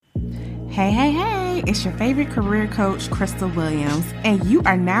Hey, hey, hey, it's your favorite career coach, Crystal Williams, and you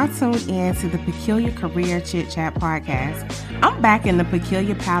are now tuned in to the Peculiar Career Chit Chat podcast. I'm back in the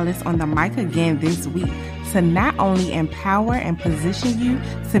Peculiar Palace on the mic again this week to not only empower and position you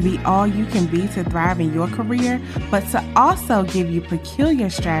to be all you can be to thrive in your career, but to also give you peculiar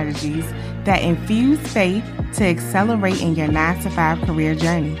strategies that infuse faith to accelerate in your 9-to-5 career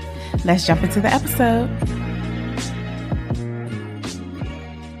journey. Let's jump into the episode.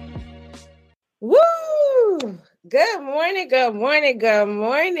 Woo! Good morning, good morning, good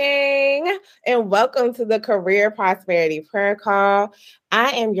morning, and welcome to the Career Prosperity Prayer Call. I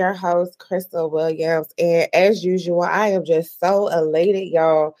am your host, Crystal Williams, and as usual, I am just so elated,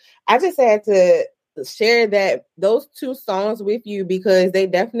 y'all. I just had to share those two songs with you because they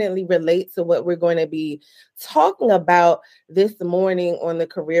definitely relate to what we're going to be talking about this morning on the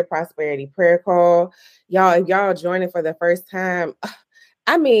Career Prosperity Prayer Call. Y'all, if y'all are joining for the first time,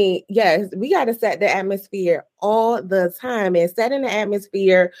 I mean, yes, we got to set the atmosphere all the time, and setting the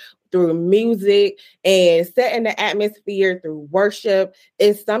atmosphere through music and setting the atmosphere through worship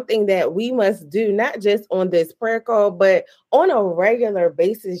is something that we must do, not just on this prayer call, but on a regular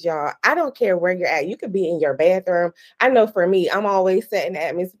basis, y'all. I don't care where you're at. You could be in your bathroom. I know for me, I'm always setting the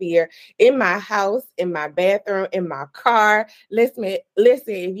atmosphere in my house, in my bathroom, in my car. Listen,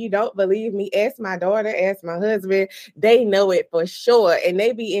 if you don't believe me, ask my daughter, ask my husband. They know it for sure. And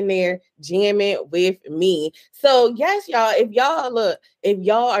they be in there jamming with me. So yes, y'all, if y'all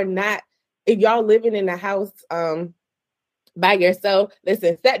living in the house by yourself,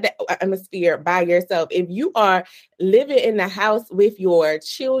 listen, set the atmosphere by yourself. If you are living in the house with your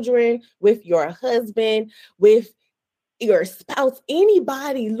children, with your husband, with your spouse,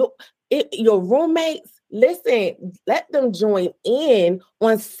 anybody, your roommates, listen, let them join in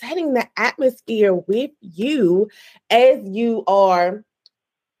on setting the atmosphere with you as you are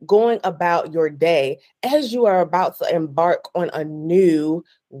going about your day, as you are about to embark on a new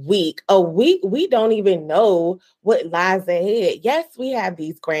week, a week we don't even know what lies ahead. Yes, we have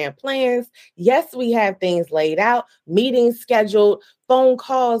these grand plans. Yes, we have things laid out, meetings scheduled, phone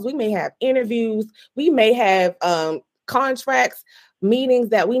calls. We may have interviews. We may have contracts, meetings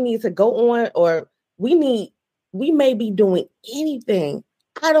that we need to go on, or we may be doing anything.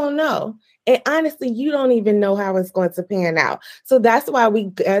 I don't know. And honestly, you don't even know how it's going to pan out. So that's why we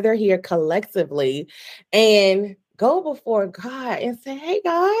gather here collectively and go before God and say, hey,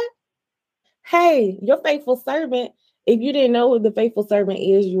 God, hey, your faithful servant. If you didn't know who the faithful servant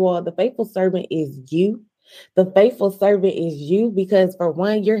is, the faithful servant is you. The faithful servant is you because, for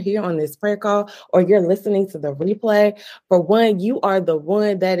one, you're here on this prayer call or you're listening to the replay. For one, you are the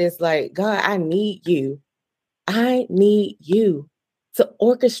one that is like, God, I need you. I need you to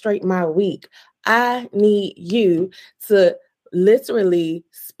orchestrate my week. I need you to literally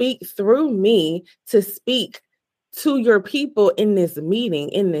speak through me to speak to your people in this meeting,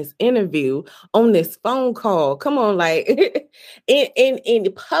 in this interview, on this phone call. Come on, like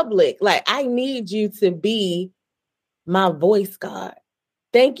in public. Like, I need you to be my voice, God.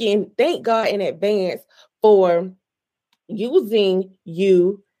 Thank God in advance for using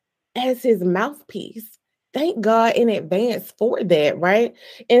you as his mouthpiece. Thank God in advance for that, right?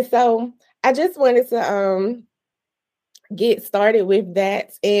 And so I just wanted to get started with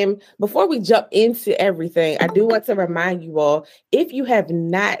that. And before we jump into everything, I do want to remind you all, if you have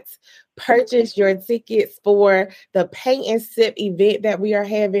not purchased your tickets for the Paint and Sip event that we are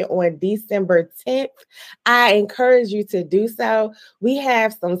having on December 10th, I encourage you to do so. We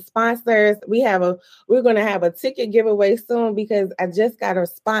have some sponsors. We're going to have a ticket giveaway soon because I just got a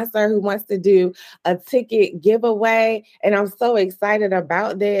sponsor who wants to do a ticket giveaway, and I'm so excited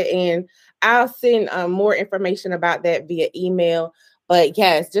about that. And I'll send more information about that via email. But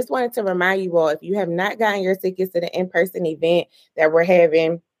yes, just wanted to remind you all, if you have not gotten your tickets to the in-person event that we're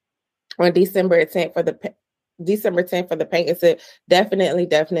having on December 10th for the Paint and Sip,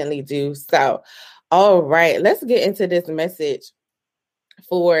 definitely do so. All right, let's get into this message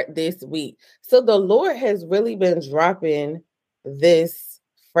for this week. So the Lord has really been dropping this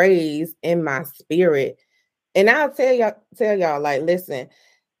phrase in my spirit. And I'll tell y'all, like, listen,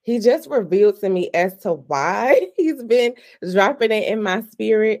 he just revealed to me as to why he's been dropping it in my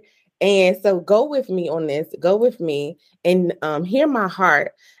spirit. And so go with me on this. Go with me and hear my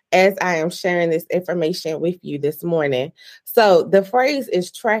heart as I am sharing this information with you this morning. So the phrase is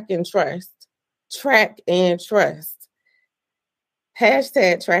track and trust. Track and trust.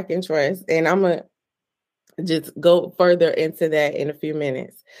 Hashtag track and trust. And I'm going to just go further into that in a few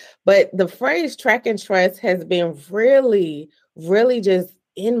minutes. But the phrase track and trust has been really, really just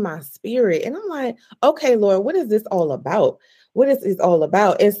in my spirit. And I'm like, okay, Lord, what is this all about? What is this all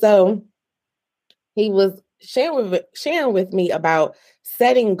about? And so he was sharing with me about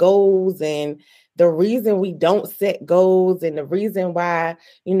setting goals and the reason we don't set goals and the reason why,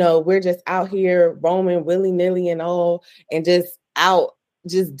 we're just out here roaming willy-nilly and all and just out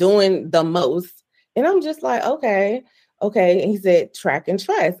just doing the most. And I'm just like, okay. And he said, track and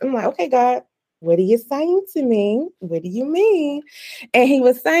trust. I'm like, okay, God, what are you saying to me? What do you mean? And he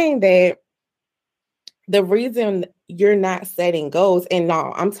was saying that the reason you're not setting goals, and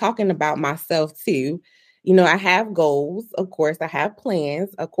no, I'm talking about myself too. I have goals. Of course, I have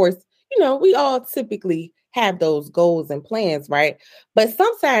plans. Of course, we all typically have those goals and plans, right? But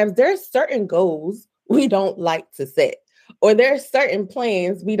sometimes there's certain goals we don't like to set, or there's certain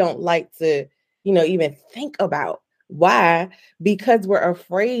plans we don't like to, even think about. Why? Because we're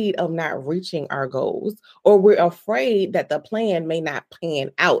afraid of not reaching our goals, or we're afraid that the plan may not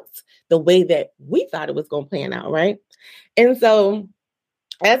pan out the way that we thought it was going to plan out, right? And so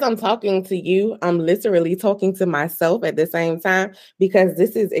as I'm talking to you, I'm literally talking to myself at the same time, because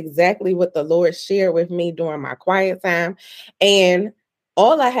this is exactly what the Lord shared with me during my quiet time. And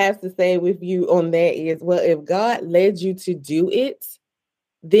all I have to say with you on that is, well, if God led you to do it,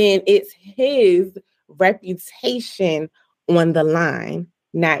 then it's his reputation on the line,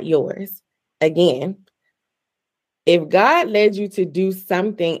 not yours. Again, if God led you to do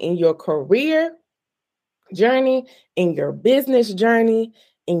something in your career journey, in your business journey,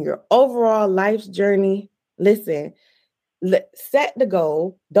 in your overall life journey, listen, set the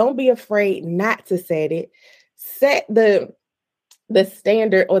goal. Don't be afraid not to set it. Set the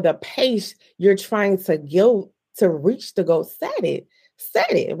standard or the pace you're trying to go to reach the goal. Set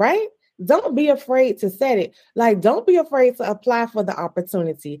it, right? Don't be afraid to set it. Like, don't be afraid to apply for the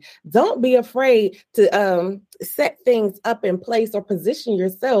opportunity. Don't be afraid to set things up in place or position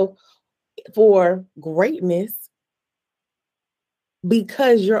yourself for greatness,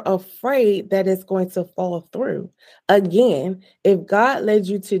 because you're afraid that it's going to fall through. Again, if God led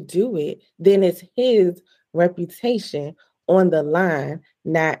you to do it, then it's his reputation on the line,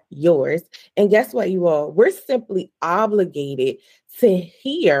 not yours. And guess what, you all? We're simply obligated to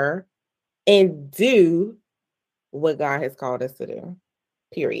hear and do what God has called us to do,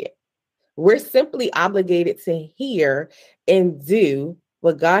 period. We're simply obligated to hear and do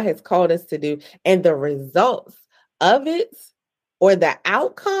what God has called us to do. And the results of it, or the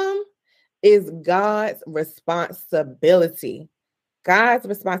outcome, is God's responsibility. God's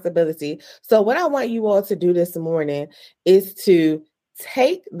responsibility. So what I want you all to do this morning is to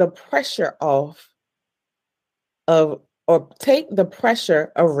take the pressure off of, or take the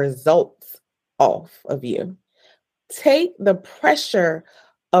pressure of results off of you. Take the pressure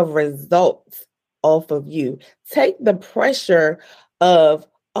of results off of you. Take the pressure of,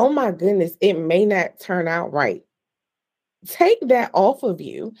 oh my goodness, it may not turn out right. Take that off of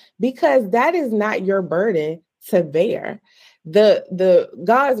you, because that is not your burden to bear. The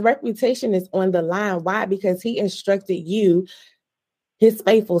God's reputation is on the line. Why? Because he instructed you, his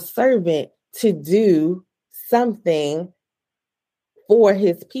faithful servant, to do something for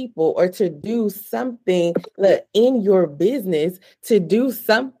his people, or to do something in your business, to do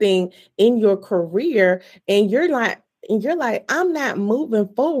something in your career. And you're like, I'm not moving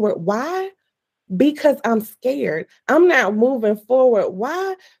forward. Why? Because I'm scared. I'm not moving forward.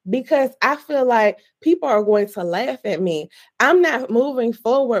 Why? Because I feel like people are going to laugh at me. I'm not moving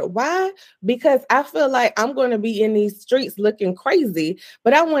forward. Why? Because I feel like I'm going to be in these streets looking crazy.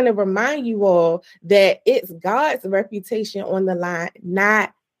 But I want to remind you all that it's God's reputation on the line,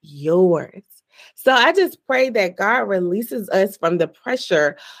 not yours. So I just pray that God releases us from the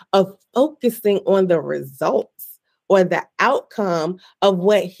pressure of focusing on the results or the outcome of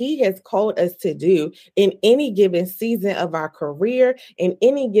what he has called us to do in any given season of our career, in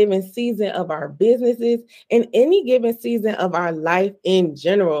any given season of our businesses, in any given season of our life in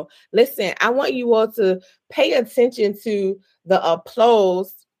general. Listen, I want you all to pay attention to the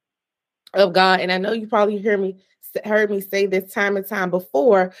applause of God. And I know you probably heard me say this time and time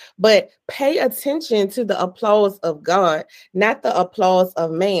before, but pay attention to the applause of God, not the applause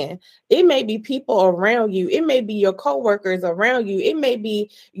of man. It may be people around you. It may be your coworkers around you. It may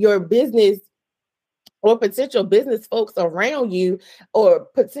be your business or potential business folks around you, or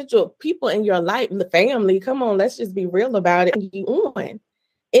potential people in your life, the family. Come on, let's just be real about it. You on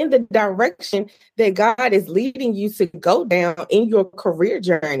in the direction that God is leading you to go down in your career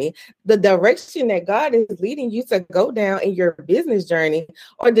journey, the direction that God is leading you to go down in your business journey,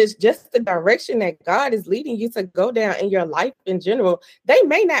 or just the direction that God is leading you to go down in your life in general. They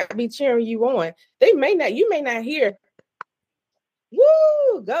may not be cheering you on. You may not hear,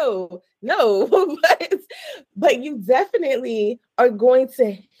 woo, go. No, but you definitely are going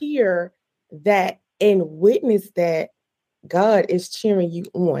to hear that and witness that God is cheering you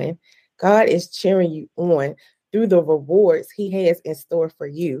on. God is cheering you on through the rewards he has in store for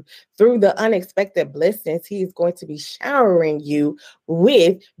you, through the unexpected blessings he is going to be showering you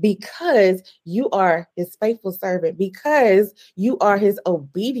with, because you are his faithful servant, because you are his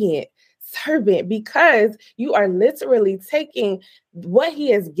obedient servant, because you are literally taking what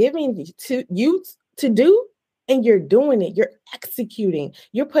he has given you to do, and you're doing it. You're executing.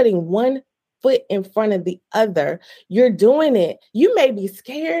 You're putting one foot in front of the other. You're doing it. You may be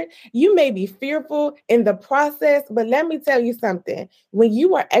scared. You may be fearful in the process, but let me tell you something. When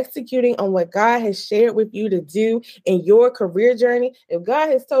you are executing on what God has shared with you to do in your career journey, if God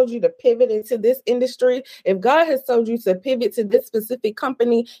has told you to pivot into this industry, if God has told you to pivot to this specific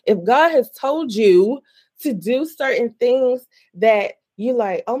company, if God has told you to do certain things that you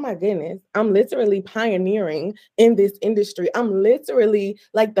like, oh my goodness, I'm literally pioneering in this industry. I'm literally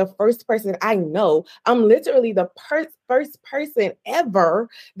like the first person I know. I'm literally the first person ever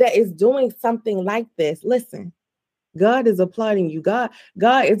that is doing something like this. Listen, God is applauding you. God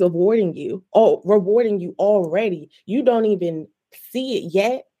is rewarding you already. You don't even see it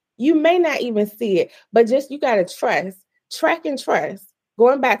yet. You may not even see it, but just you got to track and trust.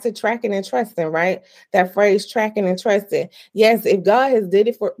 Going back to tracking and trusting, right? That phrase, tracking and trusting. Yes, if God has did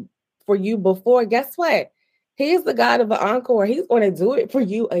it for you before, guess what? He's the God of the encore. He's going to do it for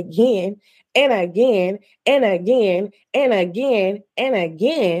you again and again and again and again and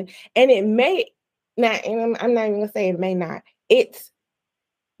again. And it may not, and I'm not even going to say it may not. It's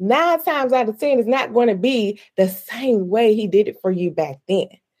 9 times out of 10 is not going to be the same way he did it for you back then.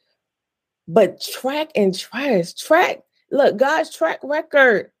 But track and trust. Look, God's track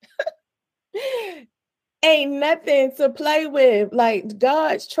record ain't nothing to play with. Like,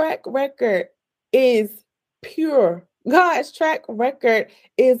 God's track record is pure. God's track record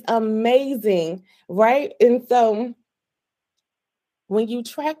is amazing, right? And so when you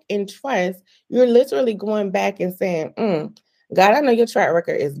track and trust, you're literally going back and saying, God, I know your track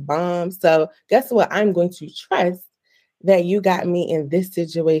record is bomb. So guess what? I'm going to trust that you got me in this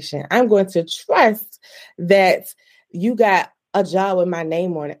situation. I'm going to trust that you got a job with my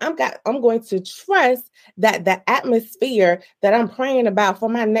name on it. I'm going to trust that the atmosphere that I'm praying about for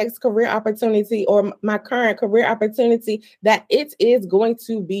my next career opportunity or my current career opportunity, that it is going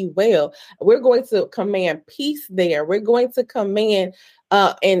to be well. We're going to command peace there. We're going to command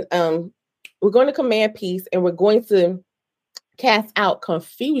peace, and we're going to cast out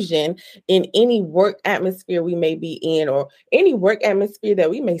confusion in any work atmosphere we may be in, or any work atmosphere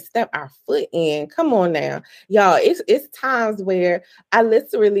that we may step our foot in. Come on now, y'all. It's times where I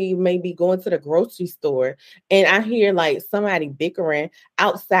literally may be going to the grocery store and I hear like somebody bickering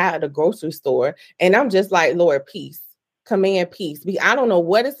outside of the grocery store, and I'm just like, Lord, peace. Command peace. I don't know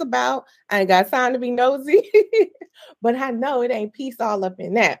what it's about. I ain't got time to be nosy, but I know it ain't peace all up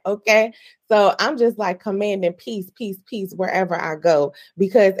in that. Okay. So I'm just like commanding peace, peace, peace wherever I go,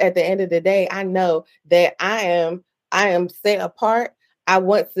 because at the end of the day, I know that I am set apart. I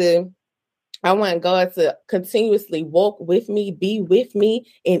want God to continuously walk with me, be with me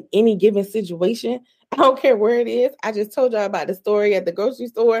in any given situation. I don't care where it is. I just told y'all about the story at the grocery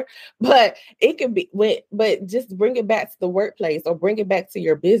store, but it could be but just bring it back to the workplace or bring it back to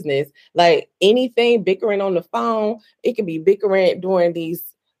your business. Like anything bickering on the phone, it can be bickering during these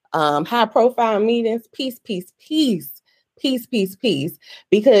high profile meetings. Peace, peace, peace. Peace, peace, peace.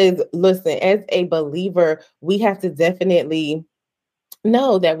 Because listen, as a believer, we have to definitely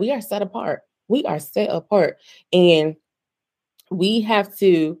know that we are set apart. We are set apart. And we have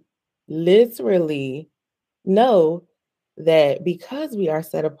to literally know that because we are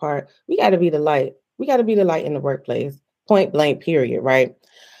set apart, we got to be the light. We got to be the light in the workplace. Point blank, period. Right.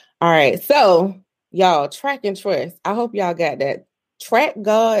 All right. So, y'all, track and trust. I hope y'all got that. Track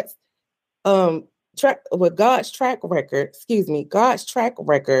God's God's track record, God's track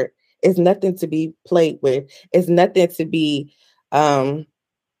record is nothing to be played with. It's nothing to be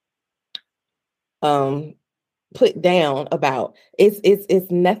put down about.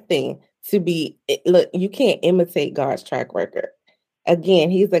 It's nothing to be. Look, you can't imitate God's track record. Again,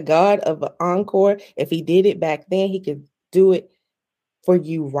 he's a God of an encore. If he did it back then, he could do it for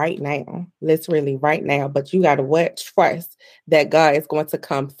you right now, literally right now. But you got to trust that God is going to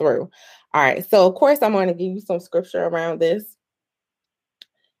come through. All right. So of course, I'm going to give you some scripture around this.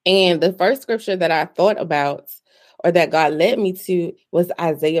 And the first scripture that I thought about, or that God led me to, was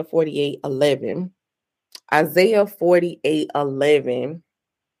Isaiah 48:11. Isaiah 48:11.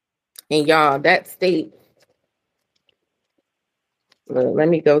 And y'all, that states, let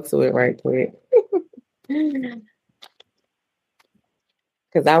me go to it right quick.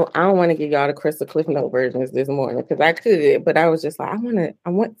 Because I don't want to give y'all the Crystal Cliff Note versions this morning because I could, but I was just like, I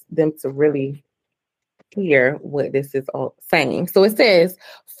want them to really hear what this is all saying. So it says,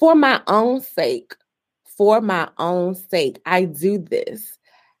 for my own sake, I do this.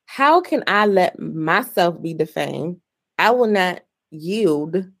 How can I let myself be defamed? I will not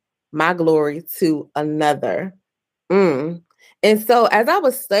yield my glory to another. And so as I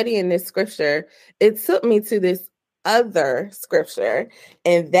was studying this scripture, it took me to this other scripture,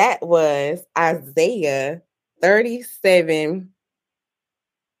 and that was Isaiah 37:35.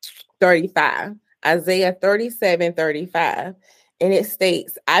 Isaiah 37:35. And it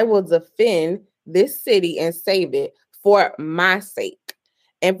states, I will defend this city and save it for my sake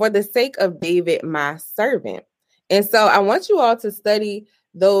and for the sake of David, my servant. And so I want you all to study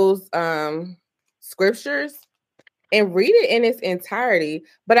those scriptures and read it in its entirety.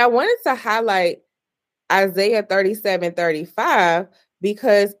 But I wanted to highlight Isaiah 37:35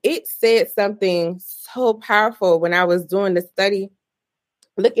 because it said something so powerful when I was doing the study,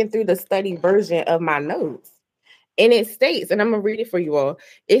 looking through the study version of my notes. And it states, and I'm going to read it for you all.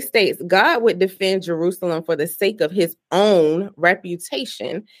 It states, God would defend Jerusalem for the sake of his own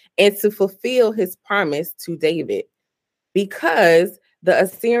reputation and to fulfill his promise to David. Because the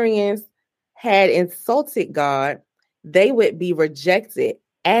Assyrians had insulted God, they would be rejected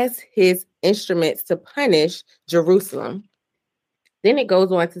as his instruments to punish Jerusalem. Then it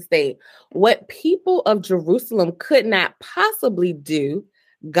goes on to state, what people of Jerusalem could not possibly do,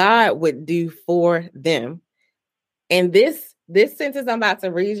 God would do for them. And this sentence I'm about to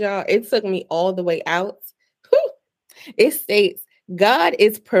read, y'all, it took me all the way out. It states, God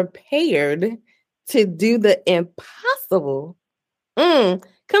is prepared to do the impossible. Can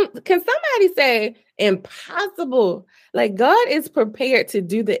somebody say impossible? Like, God is prepared to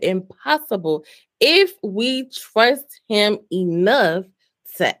do the impossible if we trust him enough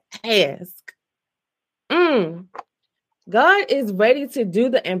to ask. God is ready to do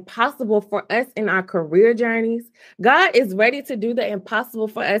the impossible for us in our career journeys. God is ready to do the impossible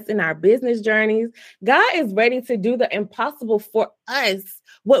for us in our business journeys. God is ready to do the impossible for us.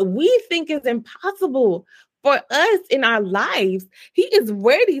 What we think is impossible for us in our lives, he is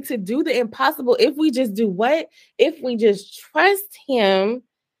ready to do the impossible if we just do what? If we just trust him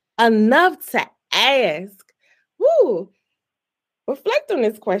enough to ask. Woo. Reflect on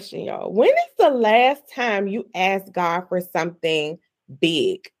this question, y'all. When is the last time you asked God for something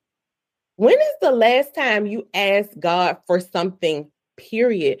big? When is the last time you asked God for something,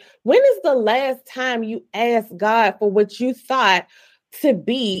 period? When is the last time you asked God for what you thought to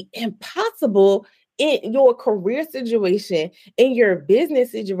be impossible in your career situation, in your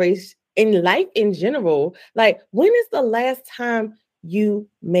business situation, in life in general? Like, when is the last time you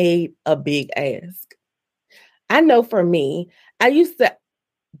made a big ask? I know for me, I used to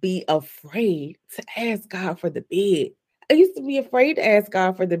be afraid to ask God for the big. I used to be afraid to ask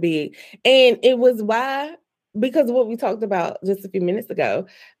God for the big. And it was why? Because of what we talked about just a few minutes ago,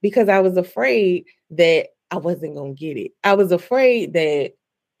 because I was afraid that I wasn't going to get it. I was afraid that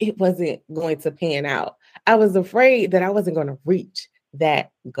it wasn't going to pan out. I was afraid that I wasn't going to reach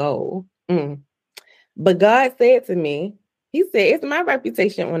that goal. But God said to me, he said, it's my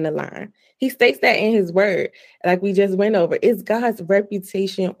reputation on the line. He states that in his word, like we just went over. It's God's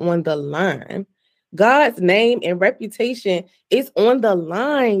reputation on the line. God's name and reputation is on the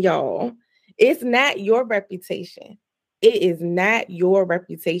line, y'all. It's not your reputation. It is not your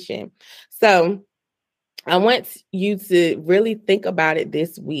reputation. So I want you to really think about it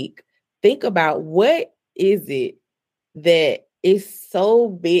this week. Think about, what is it that is so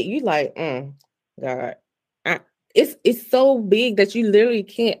big? You like, God, it's so big that you literally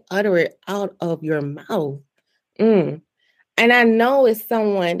can't utter it out of your mouth. And I know it's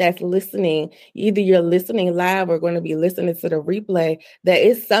someone that's listening. Either you're listening live or going to be listening to the replay. That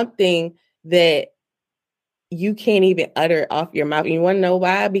is something that you can't even utter off your mouth. And you want to know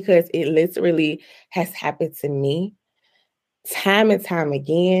why? Because it literally has happened to me time and time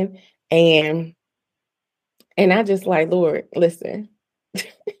again. And I just like, Lord, listen,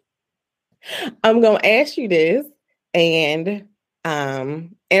 I'm going to ask you this, and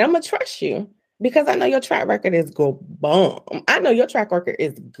I'm going to trust you because I know your track record is good. Bomb. I know your track record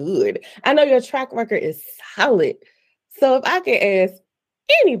is good. I know your track record is solid. So if I can ask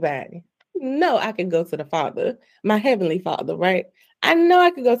anybody, no, I can go to the Father, my Heavenly Father, right? I know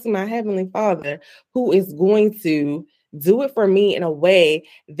I can go to my Heavenly Father who is going to do it for me in a way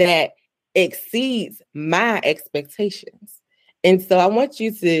that exceeds my expectations. And so I want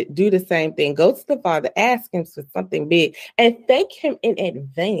you to do the same thing. Go to the Father, ask him for something big, and thank him in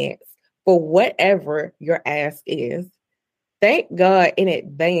advance for whatever your ask is. Thank God in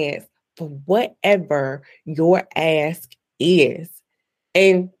advance for whatever your ask is.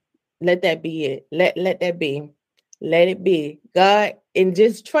 And let that be it. Let that be. Let it be. God, and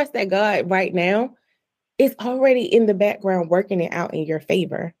just trust that God right now is already in the background working it out in your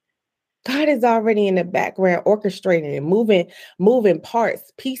favor. God is already in the background orchestrating and moving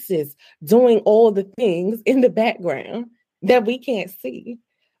parts, pieces, doing all the things in the background that we can't see.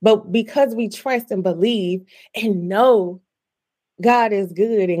 But because we trust and believe and know God is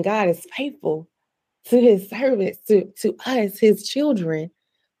good and God is faithful to his servants, to us, his children,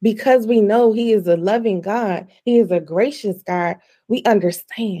 because we know he is a loving God, he is a gracious God, we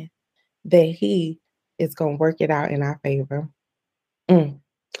understand that he is going to work it out in our favor.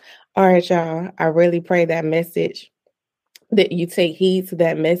 All right, y'all. I really pray that message, that you take heed to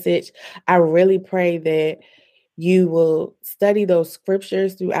that message. I really pray that you will study those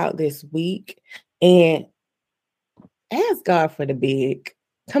scriptures throughout this week and ask God for the big.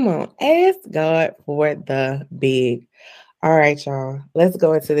 Come on, ask God for the big. All right, y'all. Let's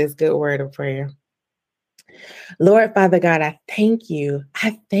go into this good word of prayer. Lord, Father God, I thank you.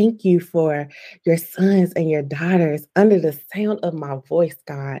 I thank you for your sons and your daughters under the sound of my voice,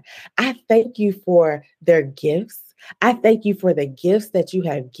 God. I thank you for their gifts. I thank you for the gifts that you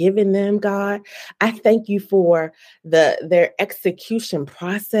have given them, God. I thank you for their execution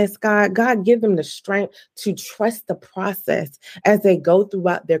process, God. God, give them the strength to trust the process as they go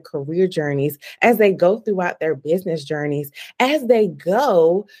throughout their career journeys, as they go throughout their business journeys, as they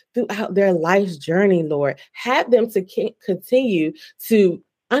go throughout their life's journey, Lord. Have them to continue to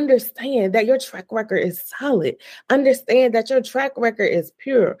understand that your track record is solid. Understand that your track record is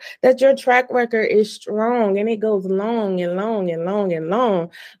pure, that your track record is strong, and it goes long and long and long and long.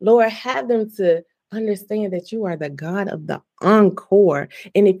 Lord, have them to understand that you are the God of the encore.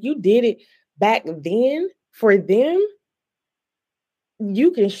 And if you did it back then for them,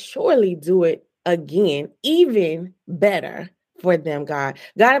 you can surely do it again, even better for them, God.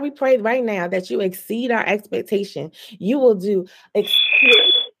 God, we pray right now that you exceed our expectation. You will do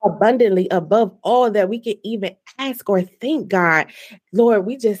abundantly above all that we can even ask or think, God. Lord,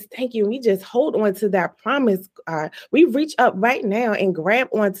 we just thank you. We just hold on to that promise, God. We reach up right now and grab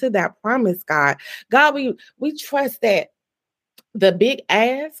onto that promise, God. God, we trust that the big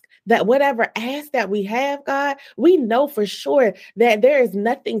ask, that whatever ask that we have, God, we know for sure that there is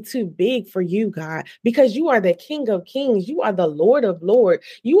nothing too big for you, God, because you are the King of Kings. You are the Lord of Lords.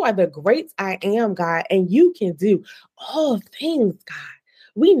 You are the great I am, God, and you can do all things, God.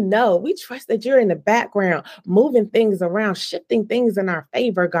 We know, we trust that you're in the background, moving things around, shifting things in our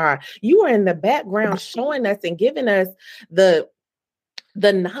favor, God. You are in the background showing us and giving us the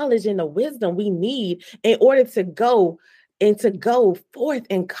knowledge and the wisdom we need in order to go and to go forth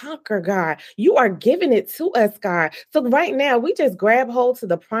and conquer, God. You are giving it to us, God. So right now, we just grab hold to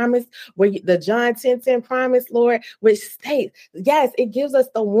the promise, where the John 10:10 promise, Lord, which states, yes, it gives us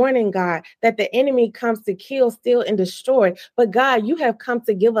the warning, God, that the enemy comes to kill, steal, and destroy. But God, you have come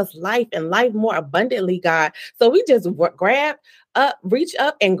to give us life and life more abundantly, God. So we just grab up, reach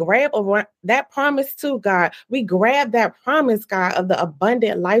up and grab that promise too, God. We grab that promise, God, of the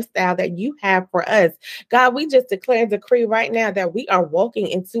abundant lifestyle that you have for us. God, we just declare and decree right now that we are walking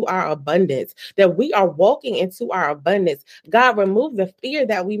into our abundance, that we are walking into our abundance. God, remove the fear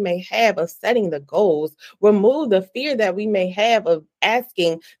that we may have of setting the goals. Remove the fear that we may have of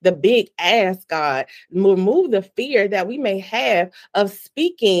asking the big ask, God. Remove the fear that we may have of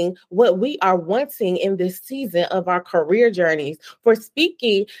speaking what we are wanting in this season of our career journeys, for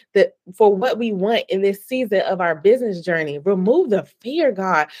speaking for what we want in this season of our business journey. Remove the fear,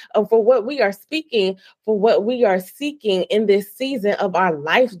 God, for what we are speaking, for what we are seeking in this season of our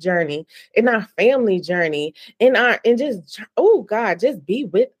life journey, in our family journey, and just, oh God, just be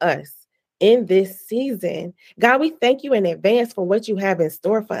with us in this season. God, we thank you in advance for what you have in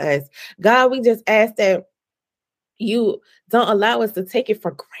store for us. God, we just ask that you don't allow us to take it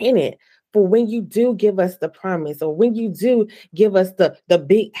for granted. For when you do give us the promise, or when you do give us the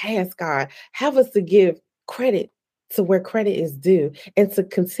big ask, God, have us to give credit to where credit is due, and to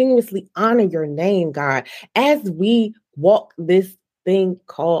continuously honor your name, God, as we walk this thing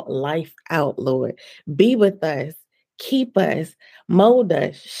called life out, Lord. Be with us. Keep us, mold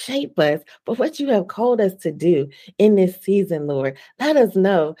us, shape us for what you have called us to do in this season, Lord. Let us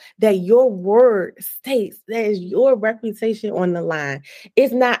know that your word states that is your reputation on the line.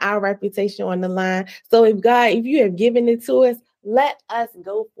 It's not our reputation on the line. So if you have given it to us, let us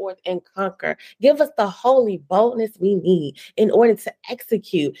go forth and conquer. Give us the holy boldness we need in order to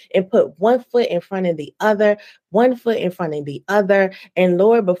execute and put one foot in front of the other, one foot in front of the other. And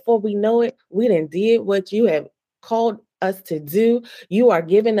Lord, before we know it, we done did what you have called us to do. You are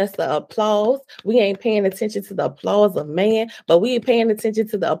giving us the applause. We ain't paying attention to the applause of man, but we are paying attention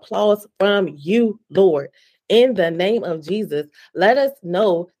to the applause from you, Lord. In the name of Jesus, let us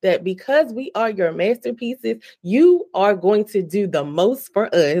know that because we are your masterpieces, you are going to do the most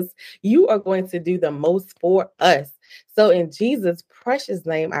for us. You are going to do the most for us. So in Jesus' precious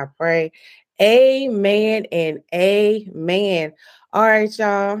name, I pray. Amen and amen. All right,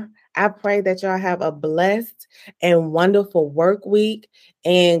 y'all. I pray that y'all have a blessed and wonderful work week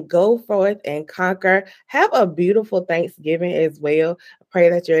and go forth and conquer. Have a beautiful Thanksgiving as well. I pray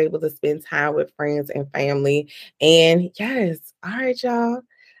that you're able to spend time with friends and family. And yes, all right, y'all.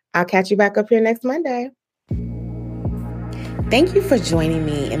 I'll catch you back up here next Monday. Thank you for joining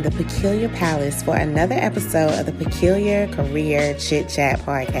me in the Peculiar Palace for another episode of the Peculiar Career Chit Chat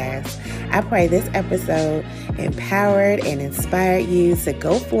podcast. I pray this episode empowered and inspired you to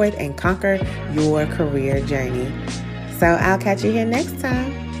go forth and conquer your career journey. So I'll catch you here next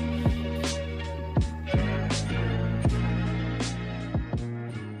time.